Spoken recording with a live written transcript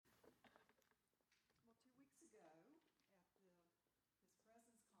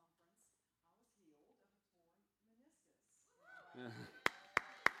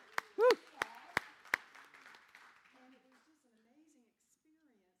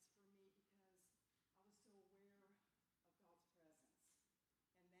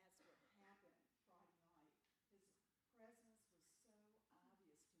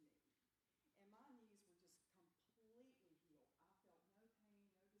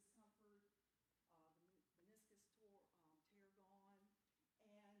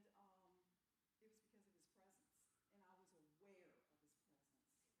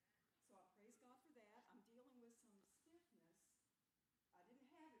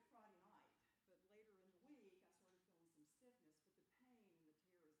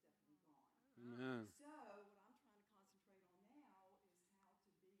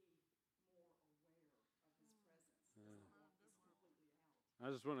I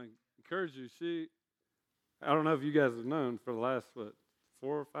just want to encourage you. I don't know if you guys have known for the last, 4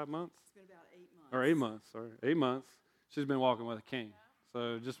 or 5 months? It's been about 8 months. Or 8 months, sorry. 8 months. She's been walking with a cane.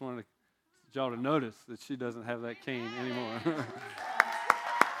 So just wanted y'all to notice that she doesn't have that cane anymore. And I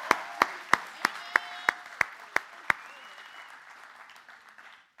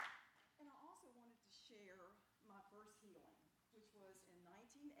also wanted to share my first healing, which was in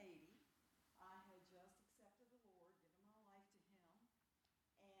 1980. I had just accepted the Lord, given my life to Him,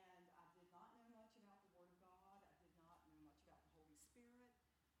 and I did not know much about the Word of God. I did not know much about the Holy Spirit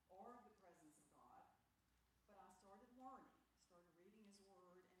or the presence of God, but I started learning, started reading His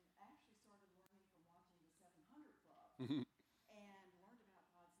Word, and actually started learning from watching the 700 Club, and learned about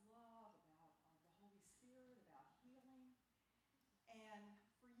God's love, about the Holy Spirit, about healing. And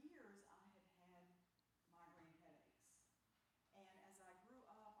for years, I had migraine headaches. And as I grew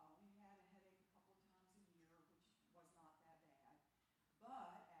up, I only had a headache a couple of times a year, which was not that bad.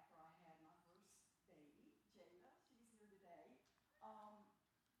 But after I had my first baby, Jada, she's here today,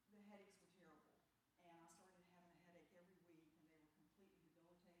 the headaches were terrible. And I started having a headache every week, and they were completely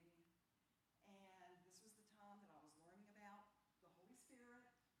debilitating. And this was the time that I was learning about the Holy Spirit,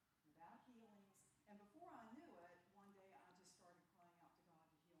 about healings. And before I knew it, one day I just started crying out to God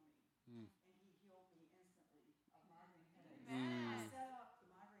to heal me. And He healed me instantly of migraine headaches. I set up,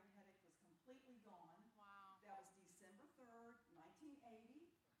 the migraine headache was completely gone. Wow. That was December 3rd, 1980,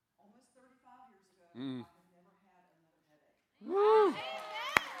 almost 35 years ago. I have never had another headache. Woo!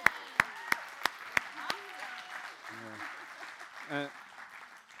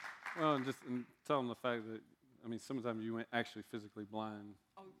 Well, and tell them the fact that, sometimes you went actually physically blind.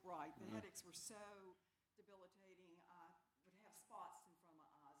 Oh, right. The headaches were so debilitating. I would have spots in front of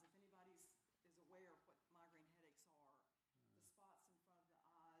my eyes. If anybody is aware of what migraine headaches are, the spots in front of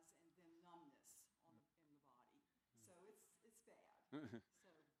the eyes and then numbness in the body. So it's bad. So Thanks,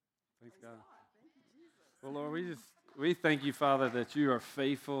 praise God. Thank you, Jesus. Well, Lord, we thank you, Father, that you are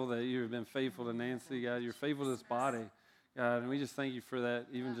faithful, that you have been faithful to Nancy, God. You're faithful to this body, God, and we just thank you for that,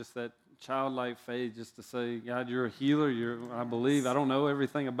 even just that childlike faith, just to say, God, you're a healer. I believe. I don't know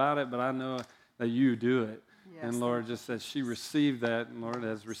everything about it, but I know that you do it. Yes, and Lord, just that she received that, and Lord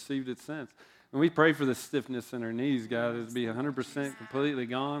has received it since. And we pray for the stiffness in her knees, God, to be 100% completely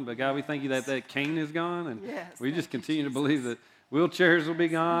gone. But God, we thank you that cane is gone, and we just continue to believe that wheelchairs will be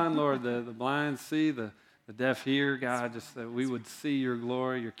gone, Lord. The blind see, the deaf hear, God, just that we would see your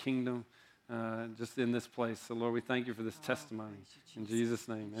glory, your kingdom, just in this place. So, Lord, we thank you for this testimony. In Jesus'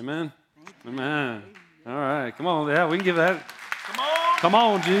 name, amen. Amen. All right, come on. Yeah, we can give that. Come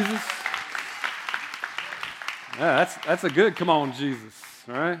on, Jesus. Yeah, that's a good come on, Jesus.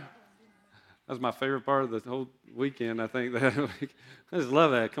 All right. That's my favorite part of the whole weekend, I think. I just love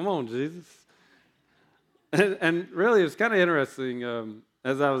that. Come on, Jesus. And really, it's kind of interesting.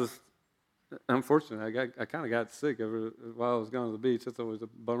 As I was, unfortunately, I kind of got sick while I was going to the beach. That's always a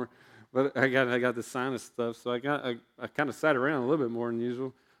bummer. But I got the sinus stuff, so I kind of sat around a little bit more than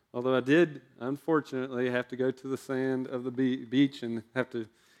usual. Although I did, unfortunately, have to go to the sand of the beach and have to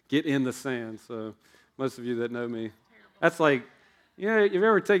get in the sand. So most of you that know me, that's like, you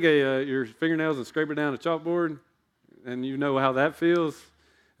ever take your fingernails and scrape it down a chalkboard, and you know how that feels?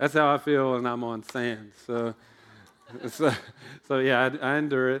 That's how I feel when I'm on sand. So yeah, I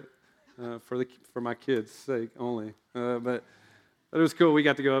endure it for my kids' sake only. But it was cool. We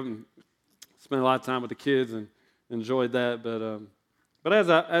got to go up and spend a lot of time with the kids and enjoyed that. But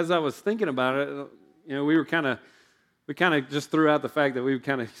as I was thinking about it, we kind of just threw out the fact that we would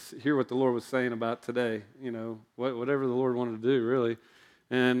kind of hear what the Lord was saying about today, whatever the Lord wanted to do, really.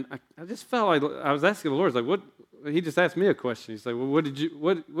 And I just felt like I was asking the Lord, like, what? He just asked me a question. He's like, well, what did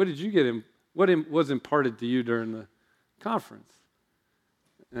you get? What was imparted to you during the conference?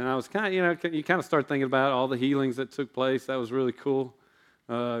 And I was kind of, you kind of start thinking about all the healings that took place. That was really cool.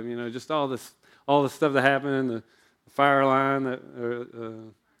 Just all the stuff that happened, the fire line,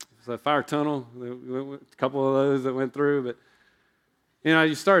 the fire tunnel, a couple of those that went through. But,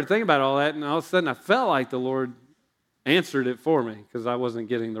 you started thinking about all that, and all of a sudden I felt like the Lord answered it for me because I wasn't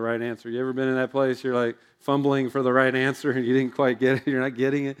getting the right answer. You ever been in that place? You're like fumbling for the right answer, and you didn't quite get it. You're not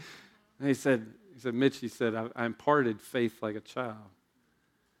getting it. And he said, Mitch, I imparted faith like a child.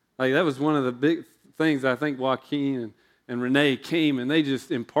 Like that was one of the big things I think Joaquin and Renee came and they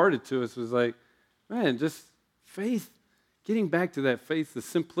just imparted to us was like, man, just faith, getting back to that faith, the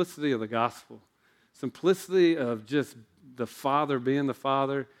simplicity of the gospel, simplicity of just the Father being the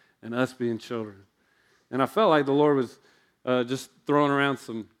Father and us being children. And I felt like the Lord was just throwing around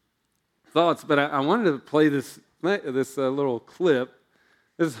some thoughts, but I wanted to play this little clip.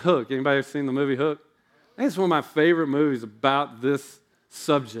 This is Hook. Anybody ever seen the movie Hook? I think it's one of my favorite movies about this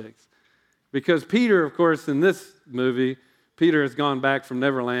subjects. Because Peter, of course, in this movie, Peter has gone back from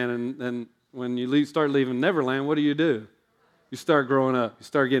Neverland, and when you start leaving Neverland, what do? You start growing up. You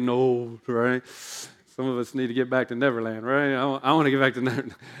start getting old, right? Some of us need to get back to Neverland, right? I want to get back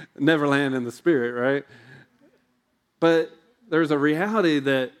to Neverland in the spirit, right? But there's a reality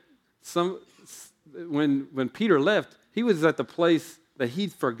that when Peter left, he was at the place that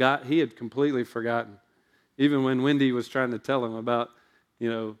he had completely forgotten. Even when Wendy was trying to tell him about,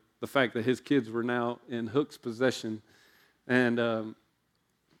 the fact that his kids were now in Hook's possession and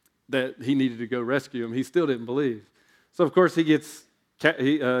that he needed to go rescue him, he still didn't believe. So of course he gets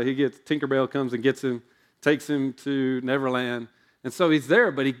Tinkerbell comes and gets him, takes him to Neverland, and so he's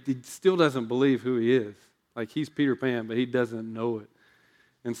there, but he still doesn't believe who he is. Like, he's Peter Pan, but he doesn't know it.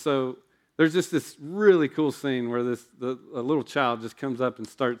 And so there's just this really cool scene where a little child just comes up and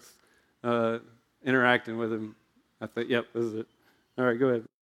starts interacting with him. I think, yep, this is it. All right, go ahead.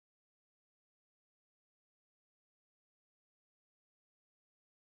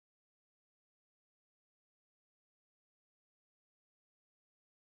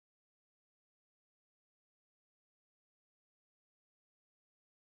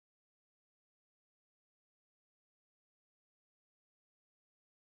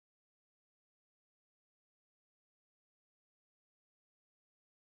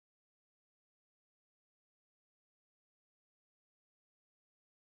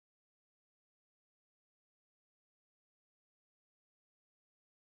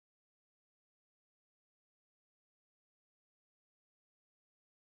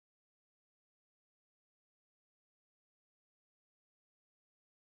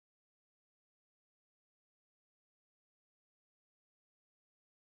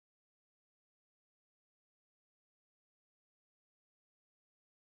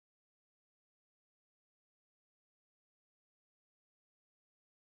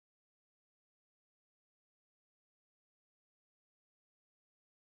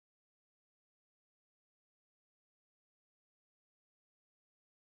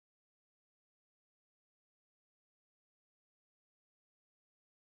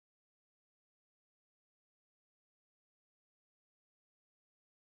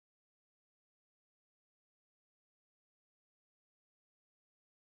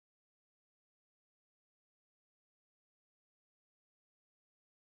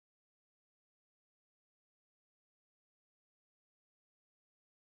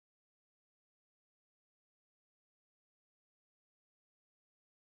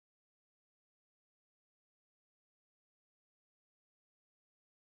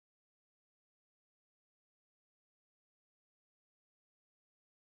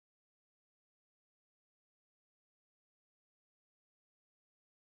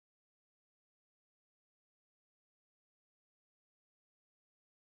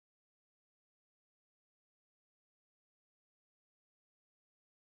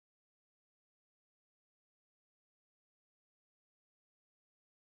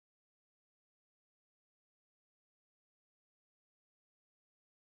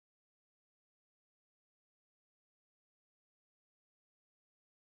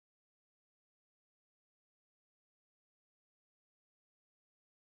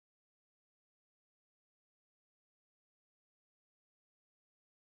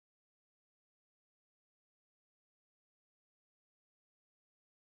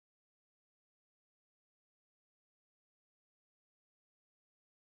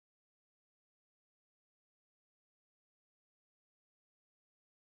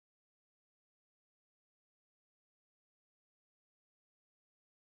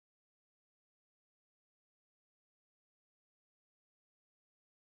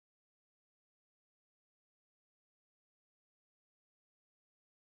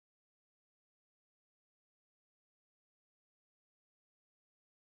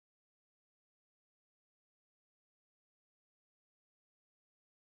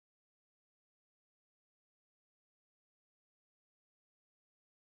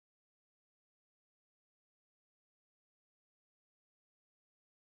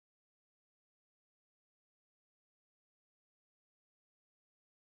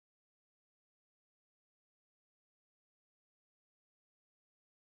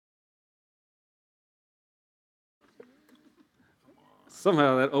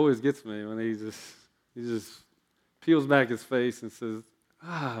 Somehow that always gets me when he just peels back his face and says,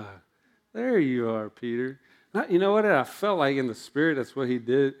 there you are, Peter. You know what? I felt like in the spirit, that's what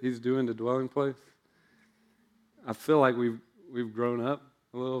he's doing the dwelling place. I feel like we've grown up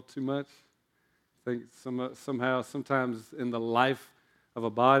a little too much. I think sometimes in the life of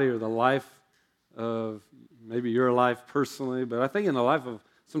a body or the life of maybe your life personally, but I think in the life of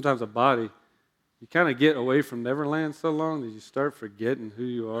sometimes a body, you kind of get away from Neverland so long that you start forgetting who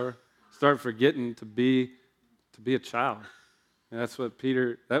you are, start forgetting to be a child. And that's what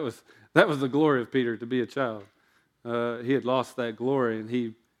Peter, that was the glory of Peter, to be a child. He had lost that glory and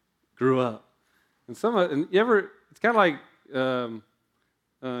he grew up. And it's kind of like,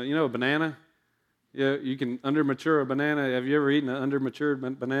 a banana. Yeah, you can undermature a banana. Have you ever eaten an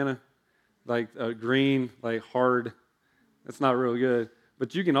undermatured banana? Like a green, like hard. That's not real good.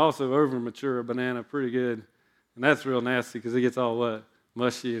 But you can also overmature a banana pretty good. And that's real nasty because it gets all what?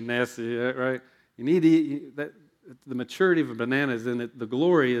 Mushy and nasty, right? You need to eat that. The maturity of a banana is in it. The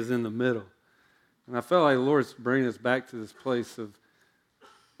glory is in the middle. And I felt like the Lord's bringing us back to this place of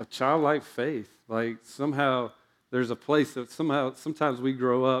childlike faith. Like somehow there's a place that sometimes we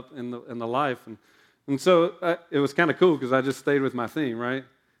grow up in the life. And so it was kind of cool because I just stayed with my theme, right?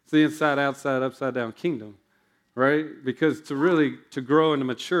 It's the inside, outside, upside down kingdom, right? Because to grow into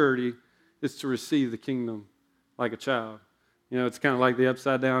maturity is to receive the kingdom like a child. You know, it's kind of like the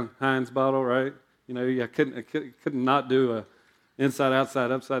upside down Heinz bottle, right? You know, I couldn't not do a inside,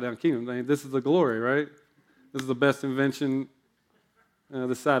 outside, upside down kingdom thing. This is the glory, right? This is the best invention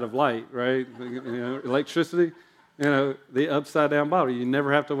this side of light, right? You know, electricity. You know, the upside down bottle. You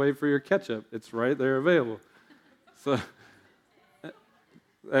never have to wait for your ketchup. It's right there available. So,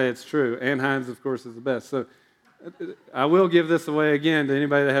 hey, it's true. And Heinz, of course, is the best. So, I will give this away again to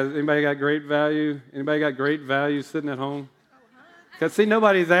anybody got great value? Anybody got great value sitting at home? Because, see,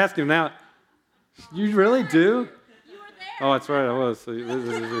 nobody's asking now. You really do? You were there. Oh, that's right, I was. So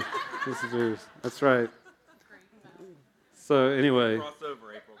this is yours. That's right. So anyway.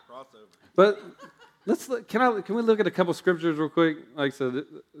 Crossover, April. Crossover. But can we look at a couple scriptures real quick? Like I said,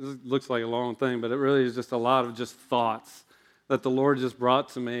 this looks like a long thing, but it really is just a lot of just thoughts that the Lord just brought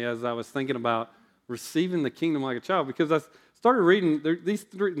to me as I was thinking about receiving the kingdom like a child. Because I started reading, these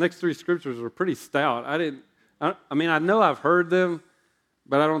next three scriptures were pretty stout. I know I've heard them,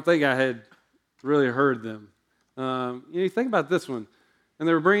 but I don't think I had really heard them. You think about this one. And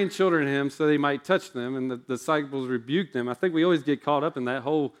they were bringing children to him so they might touch them, and the disciples rebuked them. I think we always get caught up in that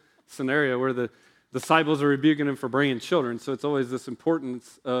whole scenario where the disciples are rebuking him for bringing children. So it's always this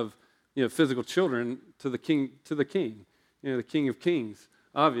importance of physical children to the king, the King of Kings,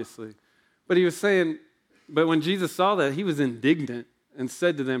 obviously. But he was saying, but when Jesus saw that, he was indignant and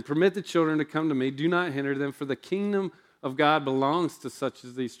said to them, "Permit the children to come to me. Do not hinder them, for the kingdom of God belongs to such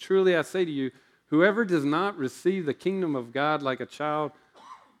as these. Truly I say to you, whoever does not receive the kingdom of God like a child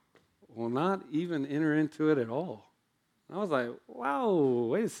will not even enter into it at all." And I was like, wow,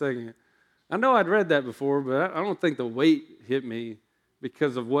 wait a second. I know I'd read that before, but I don't think the weight hit me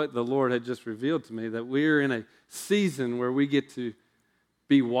because of what the Lord had just revealed to me, that we're in a season where we get to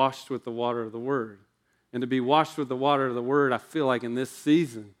be washed with the water of the Word. And to be washed with the water of the Word, I feel like in this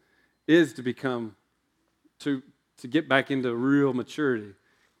season, is to become, to get back into real maturity,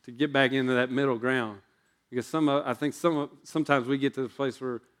 to get back into that middle ground. Because sometimes we get to the place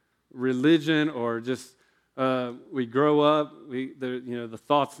where religion or just we grow up, the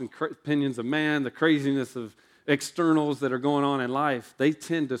thoughts and opinions of man, the craziness of externals that are going on in life, they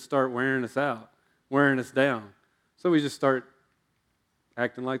tend to start wearing us out, wearing us down. So we just start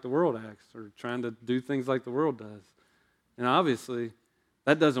acting like the world acts or trying to do things like the world does. And obviously,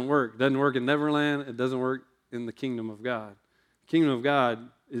 that doesn't work. It doesn't work in Neverland. It doesn't work in the kingdom of God. The kingdom of God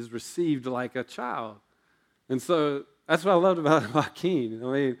is received like a child. And so that's what I loved about Joaquin. I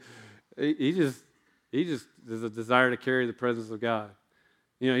mean, he just is a desire to carry the presence of God.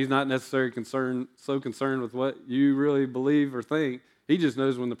 He's not necessarily so concerned with what you really believe or think. He just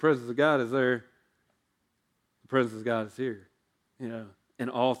knows when the presence of God is there, the presence of God is here. And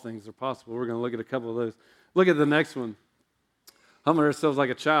all things are possible. We're going to look at a couple of those. Look at the next one. Humble ourselves like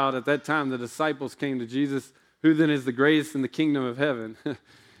a child. At that time, the disciples came to Jesus, who then is the greatest in the kingdom of heaven.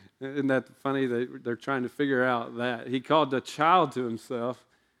 Isn't that funny that they're trying to figure out that? He called the child to himself.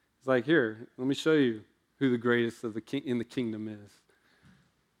 He's like, here, let me show you who the greatest in the kingdom is.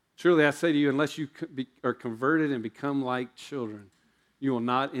 Truly, I say to you, unless you are converted and become like children, you will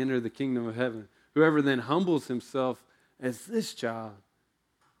not enter the kingdom of heaven. Whoever then humbles himself as this child,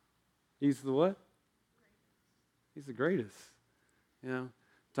 he's the what? He's the greatest.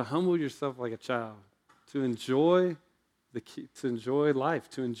 To humble yourself like a child, to enjoy life,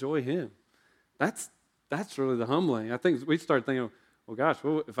 to enjoy Him. That's really the humbling. I think we start thinking, well, gosh,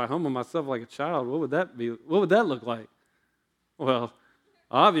 if I humble myself like a child, what would that be? What would that look like? Well,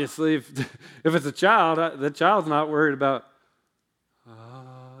 obviously, if it's a child, the child's not worried about,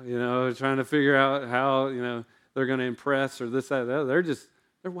 trying to figure out how, they're going to impress or this, that, that.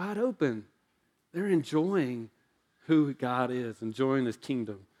 They're wide open. They're enjoying who God is, enjoying his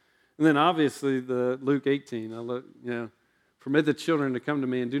kingdom. And then obviously the Luke 18, permit the children to come to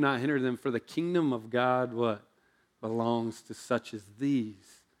me and do not hinder them, for the kingdom of God, what? Belongs to such as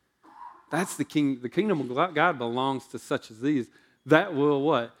these. That's the king. The kingdom of God belongs to such as these. That will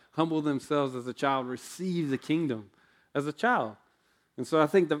what? Humble themselves as a child, receive the kingdom as a child. And so I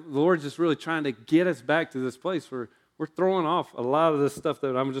think the Lord's just really trying to get us back to this place where we're throwing off a lot of this stuff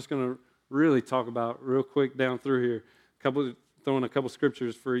that I'm just going to really talk about real quick down through here. Throwing a couple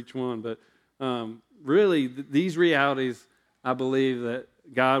scriptures for each one. But really, these realities, I believe that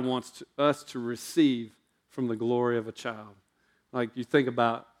God wants us to receive from the glory of a child. Like you think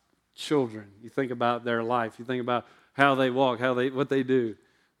about children, you think about their life, you think about how they walk, what they do.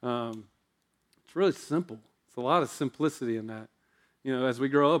 It's really simple. It's a lot of simplicity in that. As we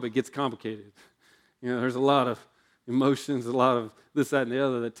grow up, it gets complicated. There's a lot of emotions, a lot of this, that, and the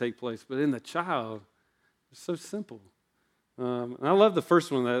other that take place. But in the child, it's so simple. And I love the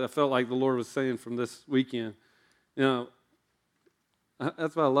first one that I felt like the Lord was saying from this weekend.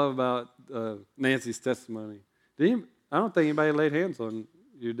 That's what I love about Nancy's testimony. I don't think anybody laid hands on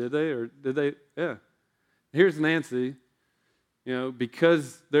you, did they? Or did they? Yeah. Here's Nancy.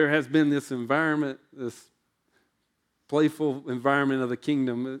 Because there has been this environment, this playful environment of the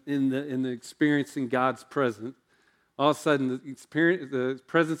kingdom in the experiencing God's presence. All of a sudden, the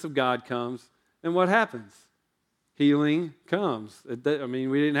presence of God comes, and what happens? Healing comes. We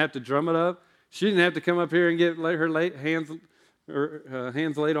didn't have to drum it up. She didn't have to come up here and get her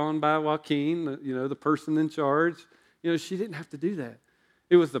hands laid on by Joaquin, the person in charge. She didn't have to do that.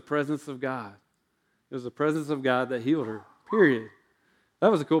 It was the presence of God. It was the presence of God that healed her, period. That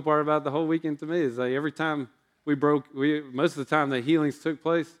was the cool part about the whole weekend to me, is like every time most of the time that healings took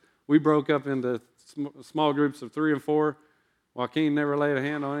place, we broke up into small groups of 3 and 4. Joaquin never laid a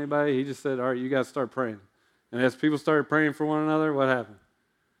hand on anybody. He just said, all right, you guys start praying. And as people started praying for one another, what happened?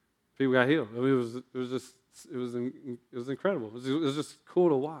 People got healed. It was incredible. It was just cool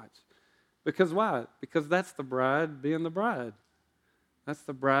to watch. Because why? Because that's the bride being the bride. That's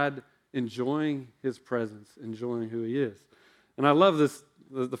the bride enjoying his presence, enjoying who he is. And I love this,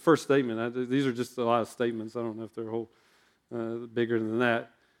 the first statement. These are just a lot of statements. I don't know if they're whole bigger than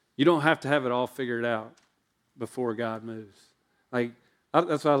that. You don't have to have it all figured out before God moves.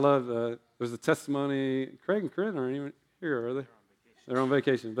 That's what I love. There's a testimony. Craig and Corinne aren't even here, are they? They're on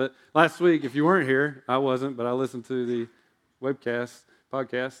vacation. But last week, if you weren't here, I wasn't, but I listened to the podcast.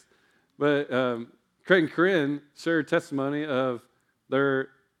 But Craig and Corinne shared testimony of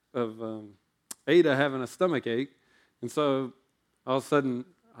Ada having a stomach ache. And so all of a sudden,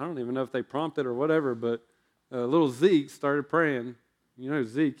 I don't even know if they prompted or whatever, but little Zeke started praying.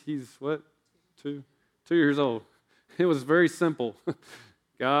 Zeke, he's what? 2 years old. It was very simple.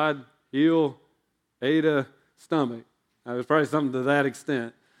 God, heal Ada stomach. It was probably something to that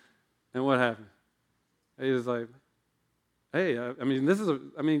extent. And what happened? Ada's like, hey,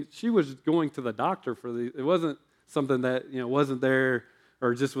 she was going to the doctor for these. It wasn't something that, wasn't there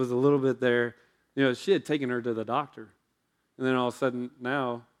or just was a little bit there. She had taken her to the doctor. And then all of a sudden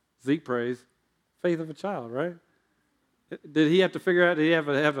now, Zeke prays, faith of a child, right? Did he have to figure out, did he have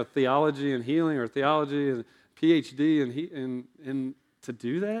a theology and healing or theology and PhD and to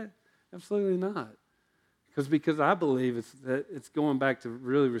do that? Absolutely not. Because I believe it's going back to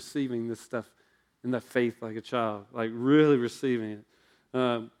really receiving this stuff in the faith like a child, like really receiving it.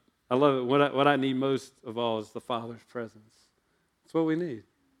 I love it. What I need most of all is the Father's presence. That's what we need.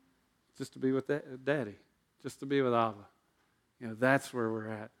 Just to be with Daddy. Just to be with Abba. That's where we're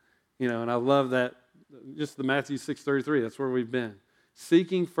at. And I love that. Just the Matthew 6:33, that's where we've been.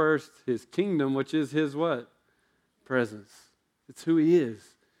 Seeking first his kingdom, which is his what? Presence. It's who he is.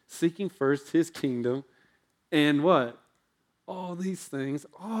 Seeking first his kingdom and what? All these things.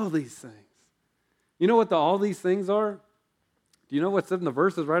 You know what all these things are? Do you know what's in the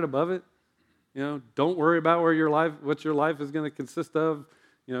verses right above it? Don't worry about what your life is going to consist of.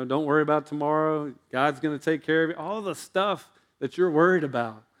 Don't worry about tomorrow. God's going to take care of you. All the stuff that you're worried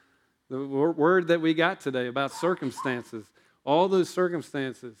about. The word that we got today about circumstances, all those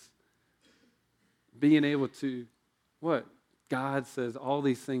circumstances, being able to, what? God says all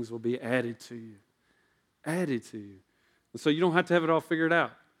these things will be added to you. Added to you. And so you don't have to have it all figured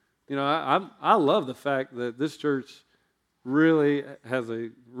out. I love the fact that this church really has a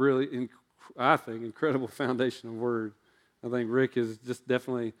really, I think, incredible foundation of word. I think Rick is just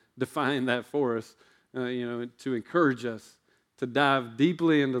definitely defining that for us, to encourage us to dive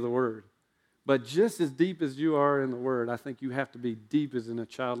deeply into the Word. But just as deep as you are in the Word, I think you have to be deep as in a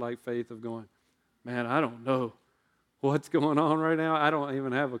childlike faith of going, man, I don't know what's going on right now. I don't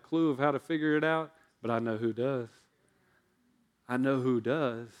even have a clue of how to figure it out, but I know who does. I know who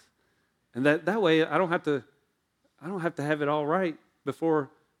does. And that way I don't have to have it all right before,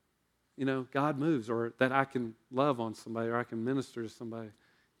 God moves, or that I can love on somebody, or I can minister to somebody.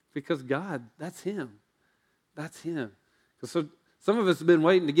 Because God, that's Him. That's Him. So some of us have been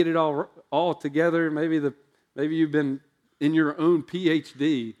waiting to get it all together. Maybe you've been in your own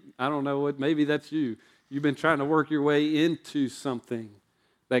PhD. I don't know what. Maybe that's you. You've been trying to work your way into something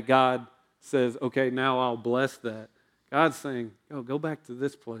that God says, okay, now I'll bless that. God's saying, go back to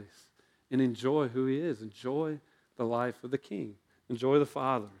this place and enjoy who He is. Enjoy the life of the King. Enjoy the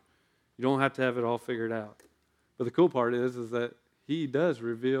Father. You don't have to have it all figured out. But the cool part is that He does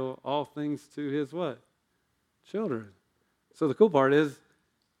reveal all things to His what? Children. So the cool part is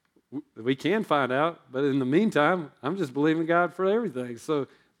we can find out, but in the meantime, I'm just believing God for everything. So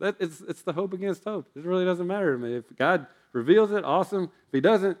it's the hope against hope. It really doesn't matter to me. If God reveals it, awesome. If He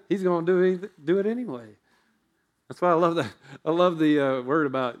doesn't, He's going to do it anyway. That's why I love that. I love the word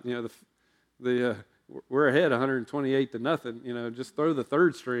about we're ahead 128-0. Just throw the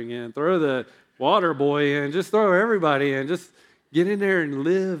third string in, throw the water boy in, just throw everybody in. Just get in there and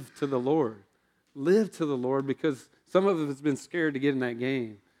live to the Lord. Live to the Lord, because some of us have been scared to get in that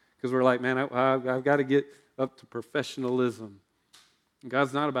game because we're like, man, I've got to get up to professionalism. And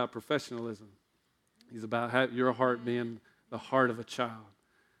God's not about professionalism. He's about your heart being the heart of a child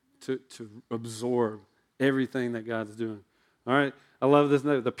to absorb everything that God's doing. All right, I love this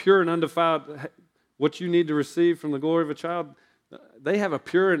note. The pure and undefiled, what you need to receive from the glory of a child, they have a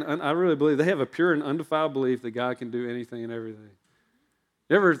pure and I really believe they have a pure and undefiled belief that God can do anything and everything.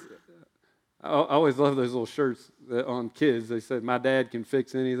 I always love those little shirts on kids. They said, my dad can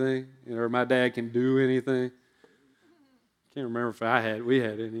fix anything, or my dad can do anything. Can't remember if we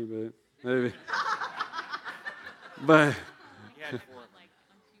had any, but maybe. But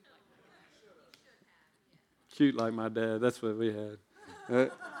cute like my dad. That's what we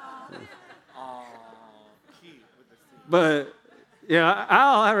had. But yeah,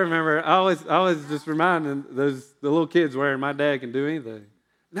 I remember. I always just reminding the little kids wearing, my dad can do anything.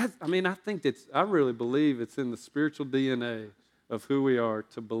 I really believe it's in the spiritual DNA of who we are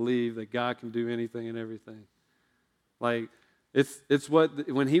to believe that God can do anything and everything. Like, it's what,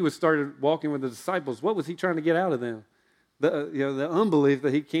 when He started walking with the disciples, what was He trying to get out of them? The unbelief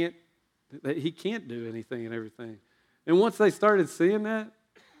that He can't do anything and everything. And once they started seeing that,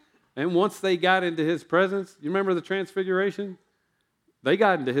 and once they got into His presence, you remember the transfiguration? They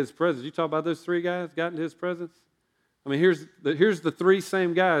got into His presence. You talk about those three guys got into His presence? I mean, here's the three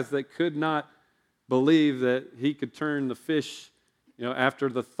same guys that could not believe that He could turn the fish, after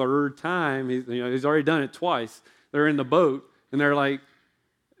the third time. He's already done it twice. They're in the boat, and they're like,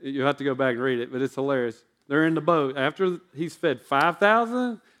 you have to go back and read it, but it's hilarious. They're in the boat after He's fed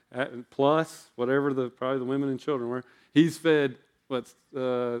 5,000 plus whatever probably the women and children were. He's fed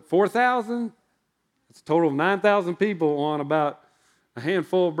 4,000. It's a total of 9,000 people on about a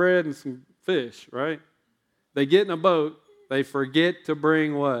handful of bread and some fish, right? They get in a boat. They forget to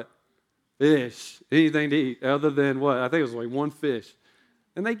bring what? Fish. Anything to eat other than what? I think it was like one fish.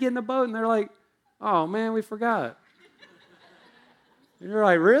 And they get in the boat and they're like, oh man, we forgot. And you're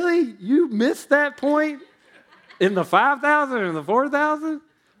like, really? You missed that point in the 5,000 and the 4,000?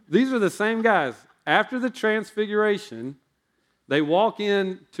 These are the same guys. After the transfiguration, they walk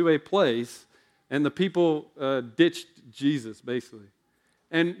into a place and the people ditched Jesus, basically.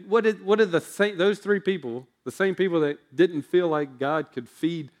 And what did those three people, the same people that didn't feel like God could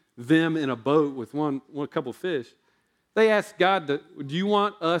feed them in a boat with one couple fish, they asked God, do you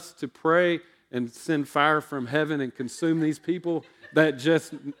want us to pray and send fire from heaven and consume these people that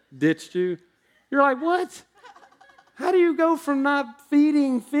just ditched you? You're like, what? How do you go from not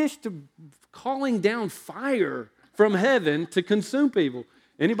feeding fish to calling down fire from heaven to consume people?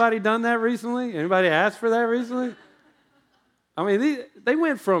 Anybody done that recently? Anybody asked for that recently? I mean, they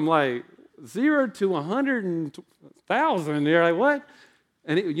went from like 0 to 100,000. You're like, what?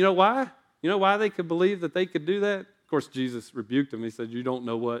 And you know why? You know why they could believe that they could do that? Of course, Jesus rebuked them. He said, you don't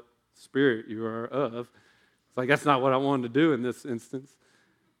know what spirit you are of. It's like, that's not what I wanted to do in this instance.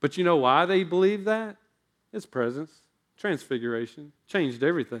 But you know why they believed that? His presence, transfiguration, changed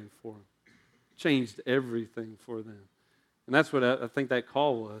everything for them. Changed everything for them. And that's what I think that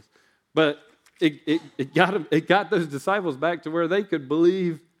call was. But it got those disciples back to where they could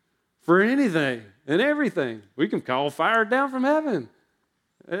believe for anything and everything. We can call fire down from heaven.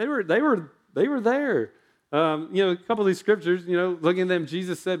 They were there. A couple of these scriptures, looking at them,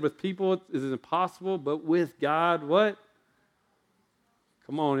 Jesus said, with people it is impossible, but with God, what?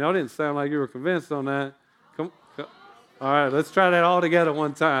 Come on, y'all didn't sound like you were convinced on that. All right, let's try that all together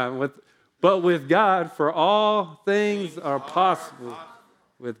one time. But with God, for all things are possible.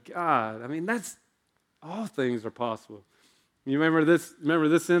 With God, I mean, that's all things are possible. You remember this? Remember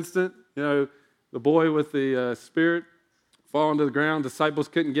this instant? You know, the boy with the spirit falling to the ground. Disciples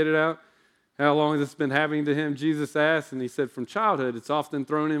couldn't get it out. How long has this been happening to him? Jesus asked, and he said, from childhood, it's often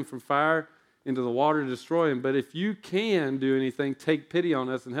thrown him from fire into the water to destroy him. But if you can do anything, take pity on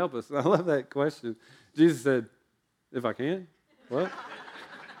us and help us. And I love that question. Jesus said, if I can? What?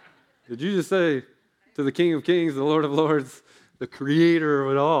 Did you just say to the King of Kings, the Lord of Lords, the creator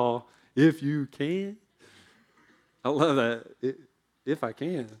of it all, if you can? I love that. If I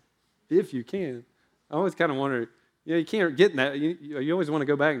can. If you can. I always kind of wonder, you know, you can't get in that. You always want to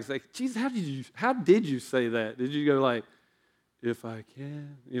go back and say, Jesus, how did you say that? Did you go like, if I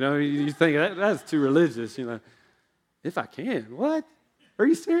can? You know, you think that's too religious, you know. If I can? What? Are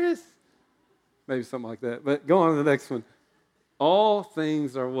you serious? Maybe something like that. But go on to the next one. All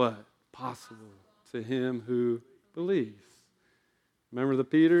things are what? Possible to him who believes. Remember the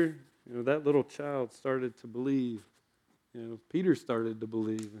Peter? You know, that little child started to believe. You know, Peter started to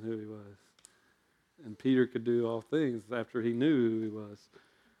believe in who he was. And Peter could do all things after he knew who he was.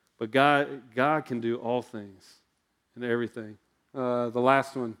 But God can do all things and everything. The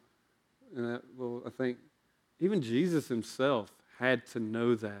last one, I think even Jesus himself had to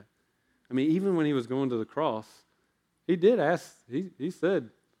know that. I mean, even when he was going to the cross, he did ask, he said,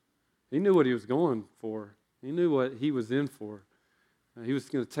 he knew what he was going for. He knew what he was in for. He was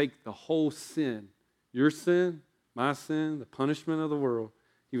going to take the whole sin, your sin, my sin, the punishment of the world,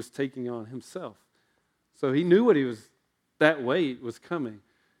 he was taking on himself. So he knew that weight was coming.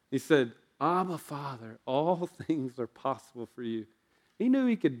 He said, Abba, Father, all things are possible for you. He knew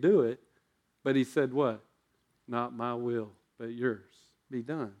he could do it, but he said what? Not my will, but yours be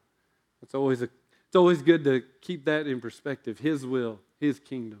done. It's always good to keep that in perspective. His will, his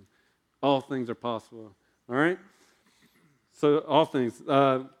kingdom. All things are possible. All right? So all things.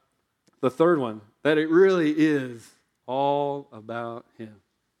 The third one, that it really is all about him.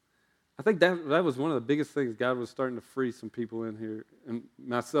 I think that was one of the biggest things God was starting to free some people in here, and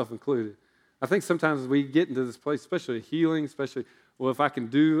myself included. I think sometimes we get into this place, especially healing, well, if I can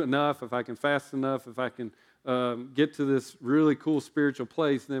do enough, if I can fast enough, if I can get to this really cool spiritual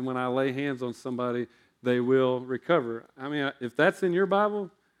place, then when I lay hands on somebody, they will recover. I mean, if that's in your Bible,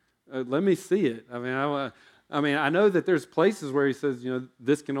 let me see it. I mean, I know that there's places where he says, you know,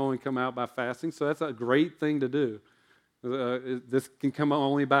 this can only come out by fasting, so that's a great thing to do. This can come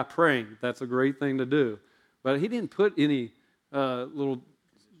only by praying. That's a great thing to do. But he didn't put any little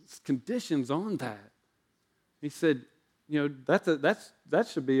conditions on that. He said, you know, that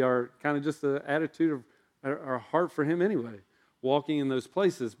should be our kind of just the attitude of our heart for him anyway, walking in those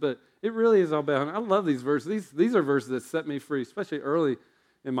places. But it really is all about him. I love these verses. These are verses that set me free, especially early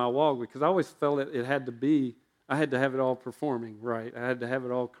in my walk, because I always felt that it had to be, I had to have it all performing right. I had to have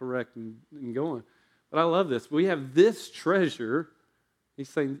it all correct and going. But I love this. We have this treasure. He's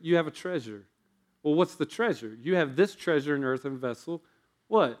saying, you have a treasure. Well, what's the treasure? You have this treasure in earthen vessel.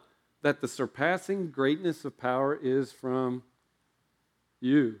 What? That the surpassing greatness of power is from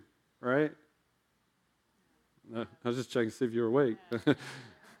you, right? No, I was just checking to see if you were awake.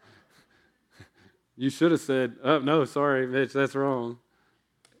 You should have said, oh, no, sorry, Mitch, that's wrong.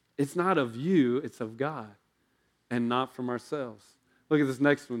 It's not of you, it's of God, and not from ourselves. Look at this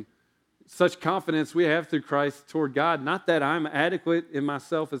next one. Such confidence we have through Christ toward God, not that I'm adequate in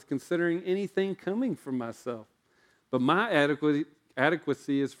myself as considering anything coming from myself, but my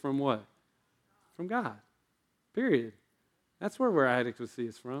adequacy is from what? From God, period. That's where our adequacy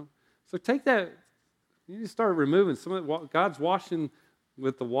is from. So take that, you need to start removing some of it. God's washing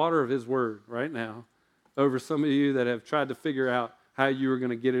with the water of his word right now over some of you that have tried to figure out how you are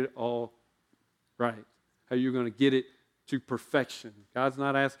going to get it all right, how you're going to get it to perfection. God's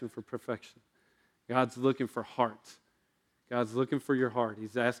not asking for perfection. God's looking for heart. God's looking for your heart.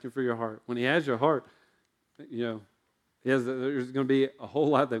 He's asking for your heart. When he has your heart, you know, there's going to be a whole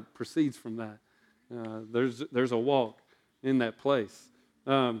lot that proceeds from that. There's a walk in that place.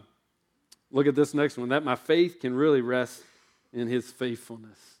 Look at this next one. That my faith can really rest in his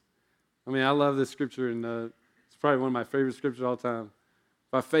faithfulness. I mean, I love this scripture, and it's probably one of my favorite scriptures of all time.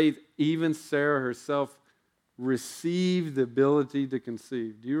 By faith, even Sarah herself received the ability to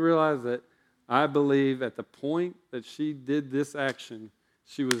conceive. Do you realize that I believe at the point that she did this action,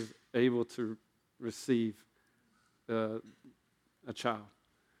 she was able to receive a child?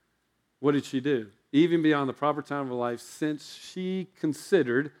 What did she do? Even beyond the proper time of her life, since she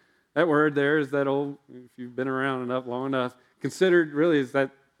considered, that word there is that old, if you've been around enough, long enough, considered really is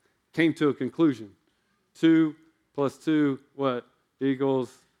that came to a conclusion, to plus 2, what?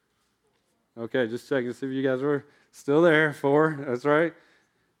 Equals, okay, just checking to see if you guys were still there. 4, that's right.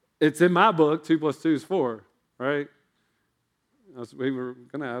 It's in my book, 2 plus 2 is 4, right? I was going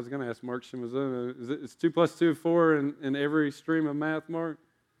to ask Mark Shimazuna, is 2 plus 2 4 in every stream of math, Mark?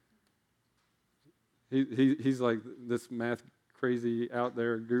 He's like this math crazy out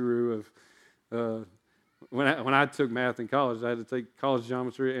there guru of, when I took math in college, I had to take college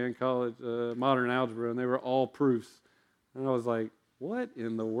geometry and college modern algebra, and they were all proofs. And I was like, what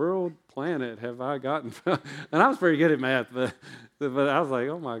in the world planet have I gotten from? And I was pretty good at math, but I was like,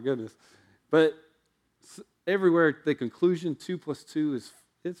 oh my goodness. But everywhere, the conclusion 2 plus 2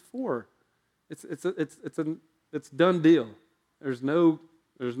 is 4. It's done deal. There's no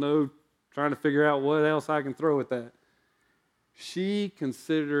trying to figure out what else I can throw at that. She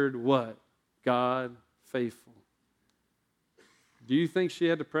considered what? God faithful. Do you think she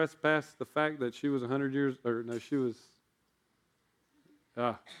had to press past the fact that she was 100 years, or no, she was,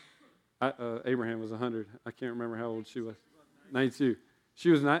 Abraham was 100. I can't remember how old she was. 92. She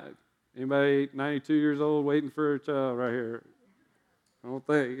was not, anybody 92 years old waiting for a child right here? I don't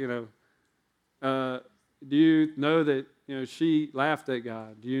think, do you know that, she laughed at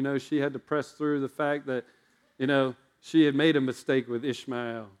God? Do you know she had to press through the fact that, she had made a mistake with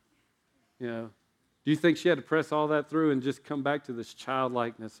Ishmael? Do you think she had to press all that through and just come back to this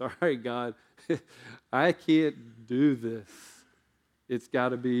childlikeness? All right, God, I can't do this. It's got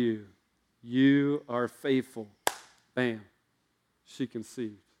to be you. You are faithful. Bam. She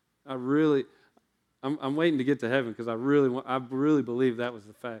conceived. I'm waiting to get to heaven because I really believe that was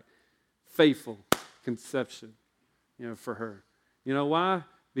the fact. Faithful conception, for her. You know why?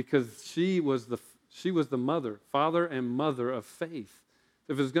 Because she was the mother, father and mother of faith.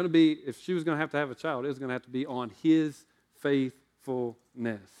 If she was going to have a child, it was going to have to be on his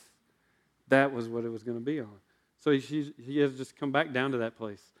faithfulness. That was what it was going to be on. So he has just come back down to that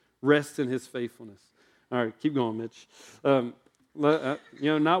place. Rest in his faithfulness. All right, keep going, Mitch.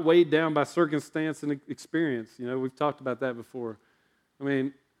 Not weighed down by circumstance and experience. We've talked about that before.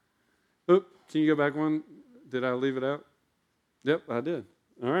 Can you go back one? Did I leave it out? Yep, I did.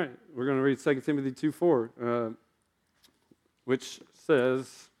 All right, we're going to read 2 Timothy 2:4. Which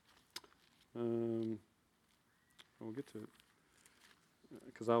says, we'll get to it,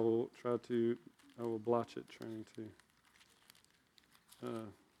 because I will blotch it trying to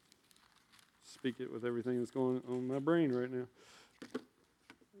speak it with everything that's going on in my brain right now.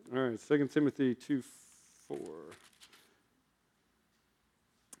 All right, 2 Timothy 2:4.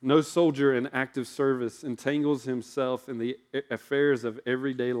 No soldier in active service entangles himself in the affairs of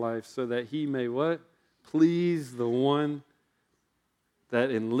everyday life so that he may what? Please the one that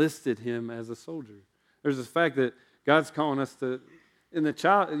enlisted him as a soldier. There's this fact that God's calling us to, in the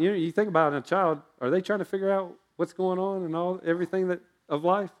child, you think about a child, are they trying to figure out what's going on and everything of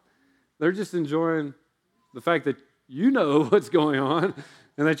life? They're just enjoying the fact that you know what's going on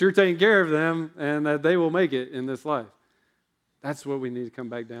and that you're taking care of them and that they will make it in this life. That's what we need to come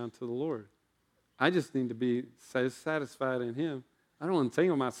back down to the Lord. I just need to be satisfied in him. I don't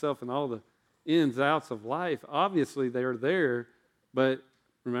entangle myself in all the ins, outs of life. Obviously, they're there. But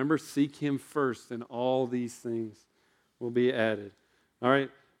remember, seek him first, and all these things will be added. All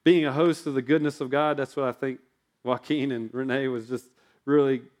right? Being a host of the goodness of God, that's what I think Joaquin and Renee was just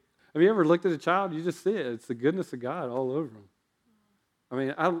really... Have you ever looked at a child? You just see it. It's the goodness of God all over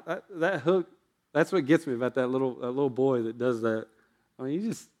them. That hook, that's what gets me about that little boy that does that. You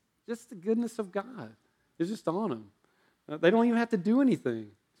just the goodness of God. It's just on them. They don't even have to do anything.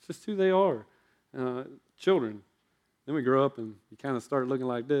 It's just who they are. Children. Then we grow up and you kind of start looking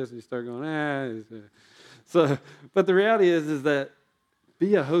like this and you start going, So, but the reality is that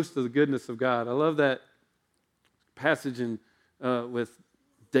be a host of the goodness of God. I love that passage with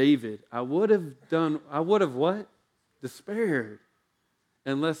David. I would have what? Despaired.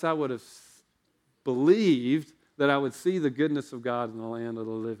 Unless I would have believed that I would see the goodness of God in the land of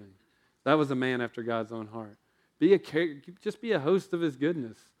the living. That was a man after God's own heart. Just be a host of his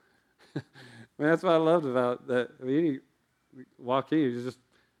goodness. That's what I loved about that. Joaquin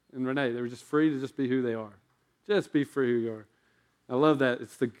and Renee, they were just free to just be who they are. Just be free who you are. I love that.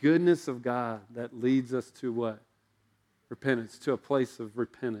 It's the goodness of God that leads us to what? Repentance, to a place of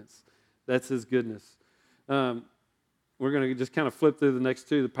repentance. That's his goodness. We're going to just kind of flip through the next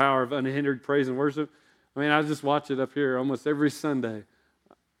two, the power of unhindered praise and worship. I just watch it up here almost every Sunday.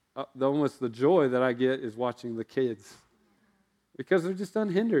 The joy that I get is watching the kids because they're just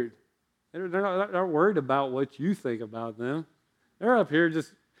unhindered. They're not worried about what you think about them. They're up here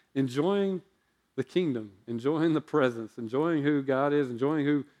just enjoying the kingdom, enjoying the presence, enjoying who God is, enjoying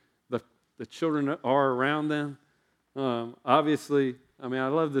who the children are around them. Obviously, I mean, I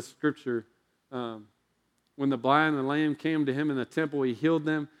love this scripture. When the blind and the lame came to him in the temple, he healed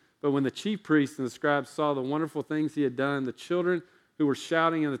them. But when the chief priests and the scribes saw the wonderful things he had done, the children who were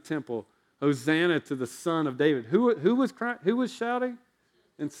shouting in the temple, Hosanna to the Son of David. Who was shouting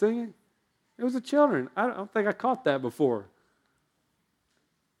and singing? It was the children. I don't think I caught that before.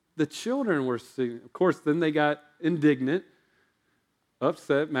 The children were singing. Of course, then they got indignant,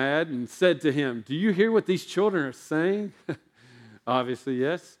 upset, mad, and said to him, "Do you hear what these children are saying?" Obviously,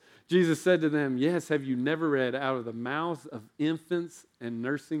 yes. Jesus said to them, "Yes, have you never read, out of the mouths of infants and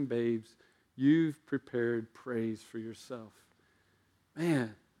nursing babes, you've prepared praise for yourself."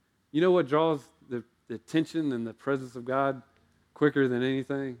 Man, you know what draws the attention and the presence of God quicker than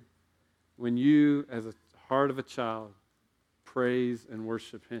anything? When you, as a heart of a child, praise and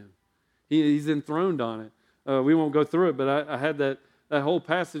worship Him. He's enthroned on it. We won't go through it, but I had that whole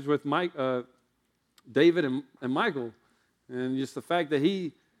passage with David and Michal, and just the fact that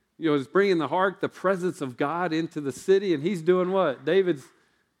he is bringing the presence of God into the city, and he's doing what? David's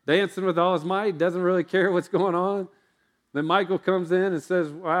dancing with all his might, doesn't really care what's going on. Then Michal comes in and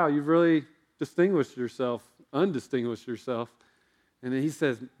says, "Wow, you've really undistinguished yourself." And then he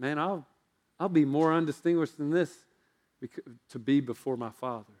says, "Man, I'll be more undistinguished than this to be before my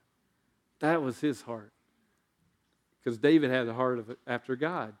Father." That was his heart. Because David had the heart after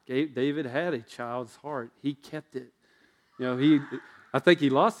God. David had a child's heart. He kept it. I think he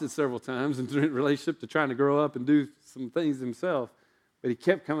lost it several times in relationship to trying to grow up and do some things himself. But he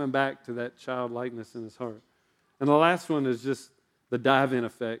kept coming back to that childlikeness in his heart. And the last one is just the dive-in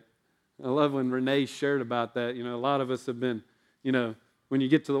effect. I love when Renee shared about that. A lot of us have been, when you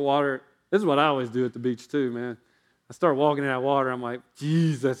get to the water, this is what I always do at the beach too, man. I start walking in that water, I'm like,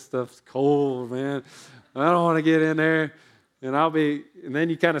 geez, that stuff's cold, man. I don't want to get in there. And then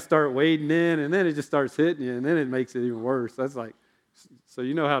you kind of start wading in, and then it just starts hitting you, and then it makes it even worse. That's like, so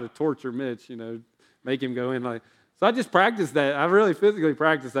you know how to torture Mitch, make him go in like. So I just practiced that. I really physically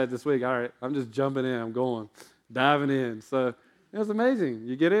practiced that this week. All right, I'm just jumping in, I'm going, diving in. So it was amazing.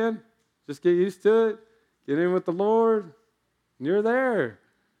 You get in, just get used to it, get in with the Lord, and you're there.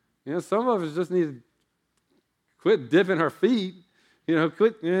 Some of us just need to quit dipping our feet.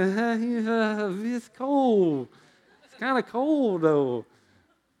 Quit. It's cold. It's kind of cold though,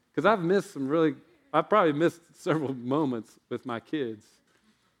 because I've probably missed several moments with my kids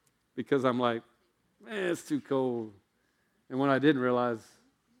because I'm like, man, it's too cold. And when I didn't realize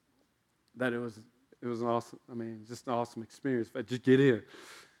that it was an awesome, just an awesome experience. But just get in.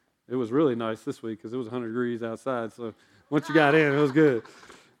 It was really nice this week because it was 100 degrees outside. So once you got in, it was good.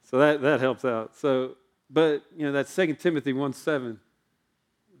 So that helps out. So, but that 2 Timothy 1:7.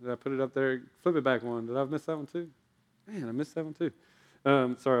 Did I put it up there? Flip it back one. Did I miss that one too? Man, I missed that one too.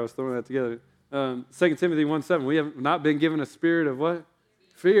 Sorry, I was throwing that together. 2 Timothy 1:7. We have not been given a spirit of what?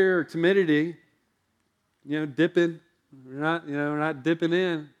 Fear or timidity. Dipping. We're not dipping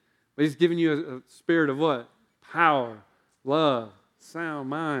in. But He's giving you a spirit of what? Power, love, sound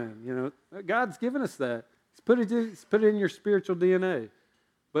mind. God's given us that. He's put it in your spiritual DNA.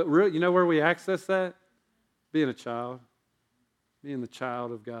 But where we access that? Being a child. Being the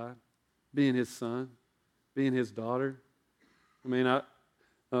child of God. Being His son. Being His daughter. One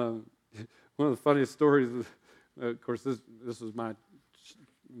of the funniest stories, of course, this was it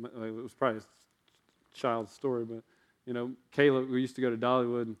was probably a child's story, but, Caleb, we used to go to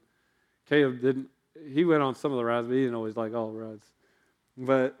Dollywood, and Caleb he went on some of the rides, but he didn't always like all the rides.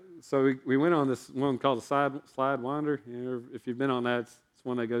 But, so we went on this one called the Slide Winder. If you've been on that, it's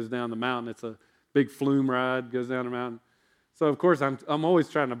one that goes down the mountain. It's a big flume ride, goes down the mountain. So, of course, I'm always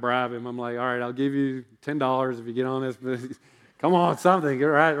trying to bribe him. I'm like, all right, I'll give you $10 if you get on this. But come on, something.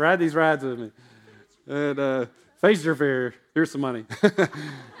 Ride these rides with me. And face your fear. Here's some money.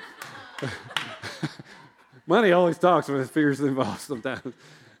 Money always talks when there's fears involved sometimes.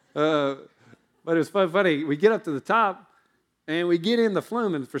 But it was funny. We get up to the top, and we get in the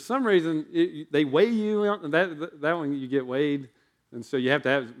flume. And for some reason, they weigh you. That one, you get weighed. And so you have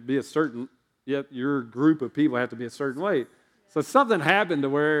to be a certain, your group of people have to be a certain weight. So something happened to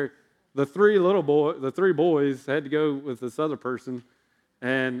where the three boys had to go with this other person,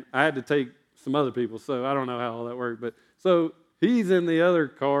 and I had to take some other people. So I don't know how all that worked, but so he's in the other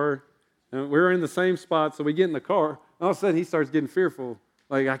car, and we're in the same spot. So we get in the car, and all of a sudden he starts getting fearful,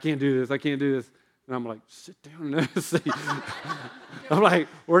 like I can't do this, and I'm like, sit down in the seat. I'm like,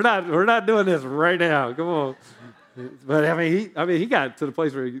 we're not doing this right now. Come on. But he got to the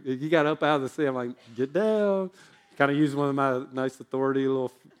place where he got up out of the seat. I'm like, get down. Kind of used one of my nice authority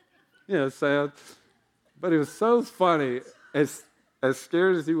little, sound. But it was so funny. As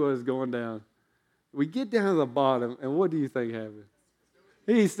scared as he was going down, We get down to the bottom, and what do you think happened?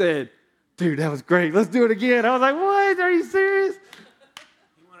 He said, dude, that was great. Let's do it again. I was like, what? Are you serious?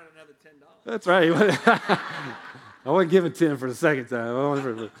 He wanted another $10. That's right. I wasn't giving 10 for the second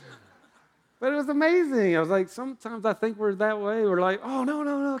time. But it was amazing. I was like, sometimes I think we're that way. We're like, oh,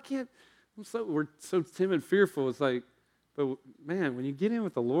 no, I can't. We're so timid, fearful. It's like, but man, when you get in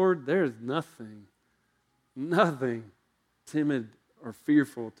with the Lord, there's nothing timid or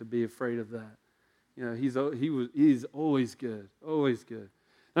fearful to be afraid of that. You know, he's always good, always good.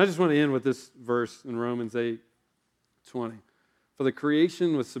 And I just want to end with this verse in Romans 8:20. For the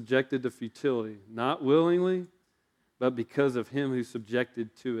creation was subjected to futility, not willingly, but because of him who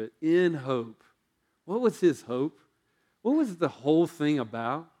subjected to it in hope. What was his hope? What was the whole thing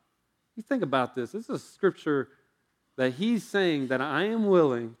about? You think about this. This is a scripture that he's saying that I am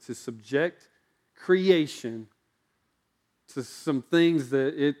willing to subject creation to some things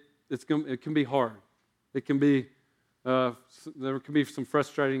that it can be hard. It can be, there can be some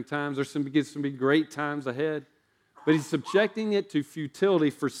frustrating times. There's some be great times ahead. But he's subjecting it to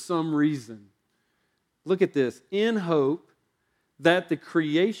futility for some reason. Look at this. In hope that the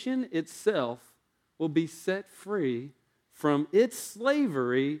creation itself will be set free from its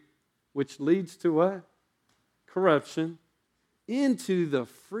slavery, which leads to what? Corruption, into the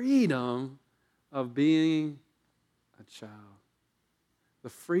freedom of being a child. The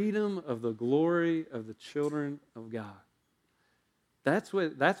freedom of the glory of the children of God. That's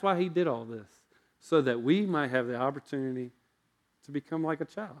why he did all this, so that we might have the opportunity to become like a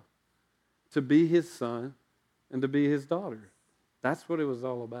child, to be his son and to be his daughter. That's what it was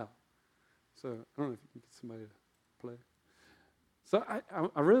all about. So I don't know if you can get somebody to play. So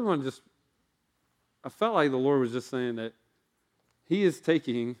I really want to I felt like the Lord was just saying that he is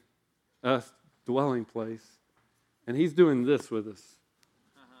taking us dwelling place and he's doing this with us.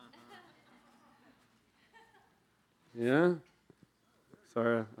 Yeah?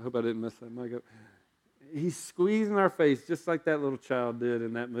 Sorry, I hope I didn't mess that mic up. He's squeezing our face just like that little child did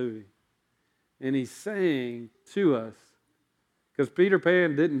in that movie. And he's saying to us, because Peter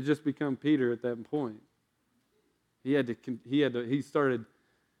Pan didn't just become Peter at that point. They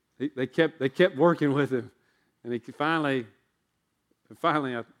kept working with him. And he finally,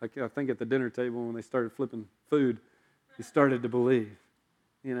 I think at the dinner table when they started flipping food, he started to believe.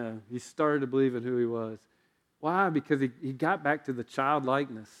 You know, he started to believe in who he was. Why? Because he got back to the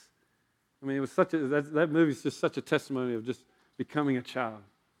childlikeness. I mean, it was that movie's just such a testimony of just becoming a child,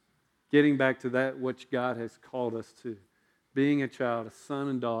 getting back to that which God has called us to, being a child, a son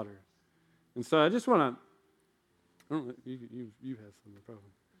and daughter. And so I just want to, I don't know, you have something probably.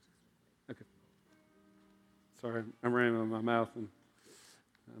 Okay. Sorry, I'm rambling in my mouth, and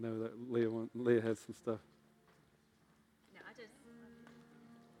I know that Leah had some stuff. No, I just.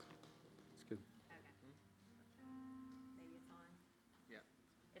 It's good. Okay. Maybe it's on. Yeah.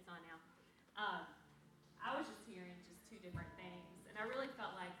 It's on now. I was just hearing just two different things, and I really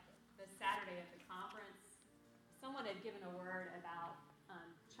felt like the Saturday at the conference, someone had given a word about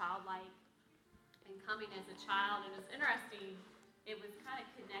childlike and coming as a child, and it was interesting. It was kind of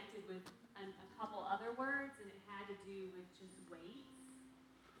connected with a couple other words, and it had to do with just weights,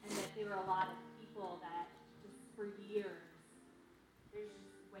 and that there were a lot of people that just for years, there's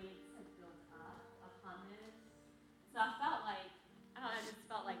just weights have built up upon this. So I felt like, I don't know, I just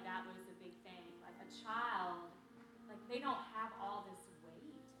felt like that was a big thing. Like a child, like they don't have all this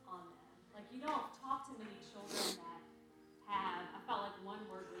weight on them. Like you don't talk to many children that have, I felt like one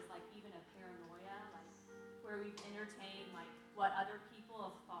word was like even a paranoia, like where we've entertained like what other people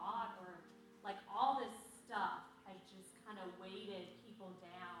have thought, or like all this stuff has just kind of weighted people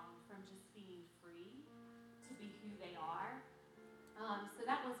down from just being free to be who they are. So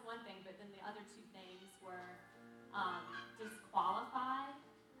that was one thing, but then the other two things were disqualified.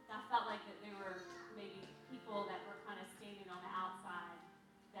 I felt like that there were maybe people that were kind of standing on the outside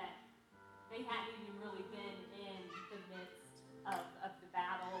that they hadn't even really been in the midst of the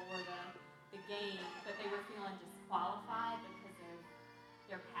battle or the game, but they were feeling disqualified because of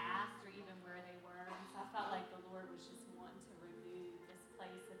their past or even where they were. And so I felt like the Lord was just wanting to remove this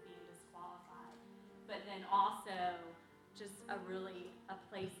place of being disqualified, but then also just a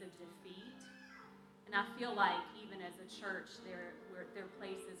place of defeat. And I feel like even as a church, there are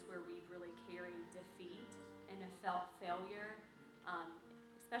places where we've really carried defeat and have felt failure,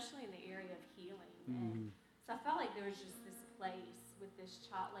 especially in the area of healing. And so I felt like there was just this place with this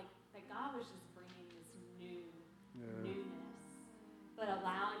child, like that God was just bringing this newness, but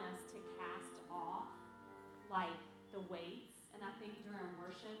allowing us to cast off like the weights. And I think during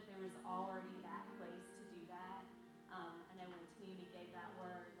worship, there was already that place to do that. I know when Tammy gave that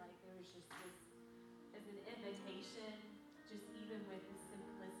word, like there was just this an invitation, just even with the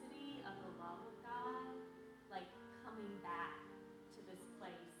simplicity of the love of God, like coming back to this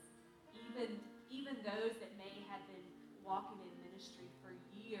place. Even those that may have been walking in ministry for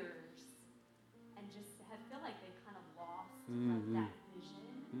years and just feel like they kind of lost like that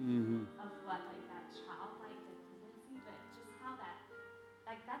vision of what like that childlike dependency, but just how that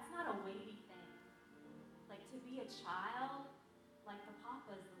like that's not a weighty thing. Like to be a child, like the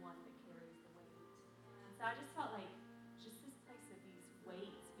papa is the one that carries the weight. And so I just felt like just this place of these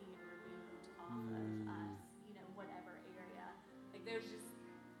weights being removed off of us, whatever area. Like there's just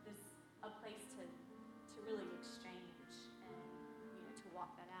a place to really exchange and to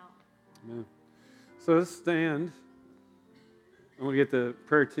walk that out. Amen. So let's stand. I'm going to get the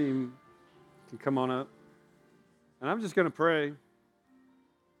prayer team to come on up. And I'm just going to pray.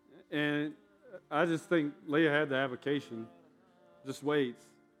 And I just think Leah had the application. Just waits.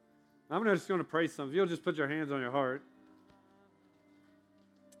 I'm just going to pray something. If you'll just put your hands on your heart.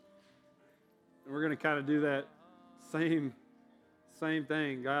 And we're going to kind of do that same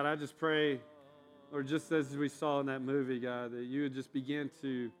thing. God, I just pray, Lord, just as we saw in that movie, God, that you would just begin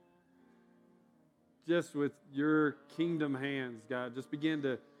to, just with your kingdom hands, God, just begin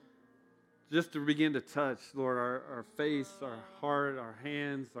to touch, Lord, our face, our heart, our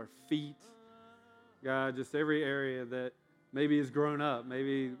hands, our feet. God, just every area that maybe has grown up.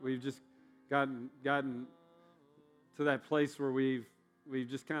 Maybe we've just gotten to that place where we've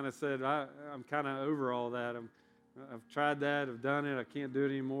just kind of said, I'm kind of over all that. I've tried that. I've done it. I can't do it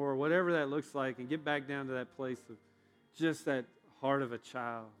anymore. Whatever that looks like, and get back down to that place of just that heart of a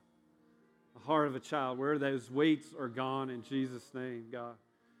child. The heart of a child, where those weights are gone in Jesus' name, God.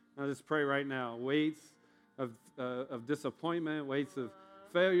 I just pray right now, weights of disappointment, weights of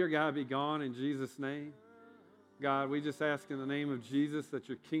failure, God, be gone in Jesus' name. God, we just ask in the name of Jesus that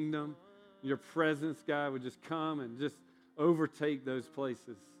your kingdom, your presence, God, would just come and just overtake those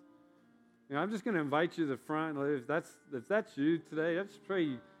places. I'm just going to invite you to the front. If that's you today, I just pray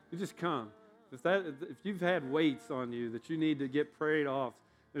you just come. If you've had weights on you that you need to get prayed off,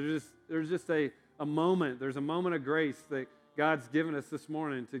 there's just a moment. There's a moment of grace that God's given us this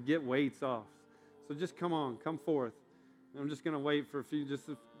morning to get weights off. So just come forth. I'm just going to wait for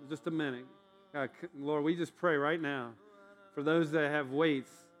just a minute. God, Lord, we just pray right now for those that have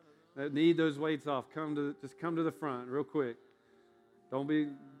weights, that need those weights off. Just come to the front real quick.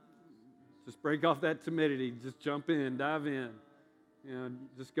 Just break off that timidity. Just jump in, dive in.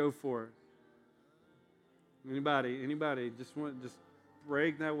 Just go for it. Anybody, just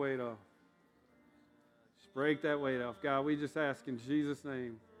break that weight off. Just break that weight off. God, we just ask in Jesus'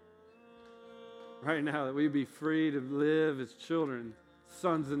 name right now that we be free to live as children,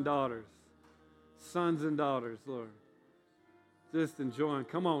 sons and daughters. Sons and daughters, Lord. Just enjoying.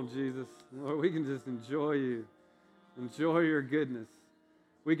 Come on, Jesus. Lord, we can just enjoy you. Enjoy your goodness.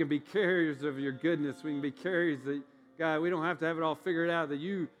 We can be carriers of your goodness. We can be carriers that, God, we don't have to have it all figured out, that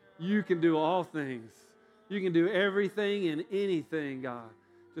you can do all things. You can do everything and anything, God.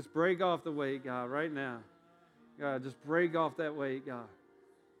 Just break off the weight, God, right now. God, just break off that weight, God.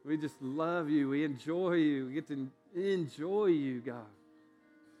 We just love you. We enjoy you. We get to enjoy you, God.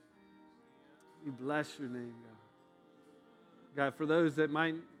 We bless your name, God. God, for those that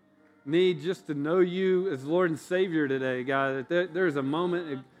might need just to know you as Lord and Savior today, God, that there's a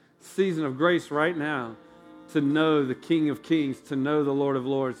moment, a season of grace right now to know the King of Kings, to know the Lord of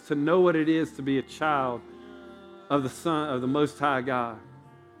Lords, to know what it is to be a child of the Son of the Most High God,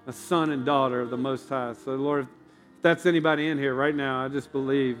 a son and daughter of the Most High. So, Lord, if that's anybody in here right now, I just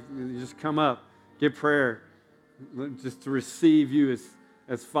believe, you just come up, get prayer, just to receive you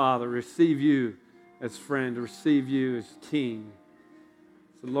as Father, receive you as friend, receive you as King.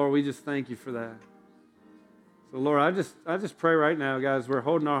 So, Lord, we just thank you for that. So, Lord, I just pray right now, guys, we're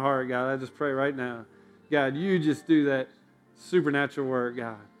holding our heart, God. I just pray right now, God, you just do that supernatural work,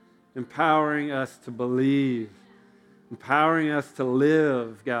 God, empowering us to believe, empowering us to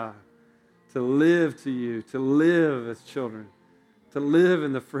live, God, to live to you, to live as children, to live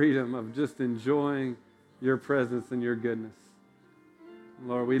in the freedom of just enjoying your presence and your goodness.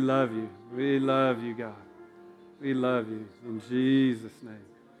 Lord, we love you. We love you, God. We love you. In Jesus' name.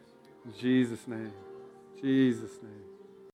 In Jesus' name. Jesus' name.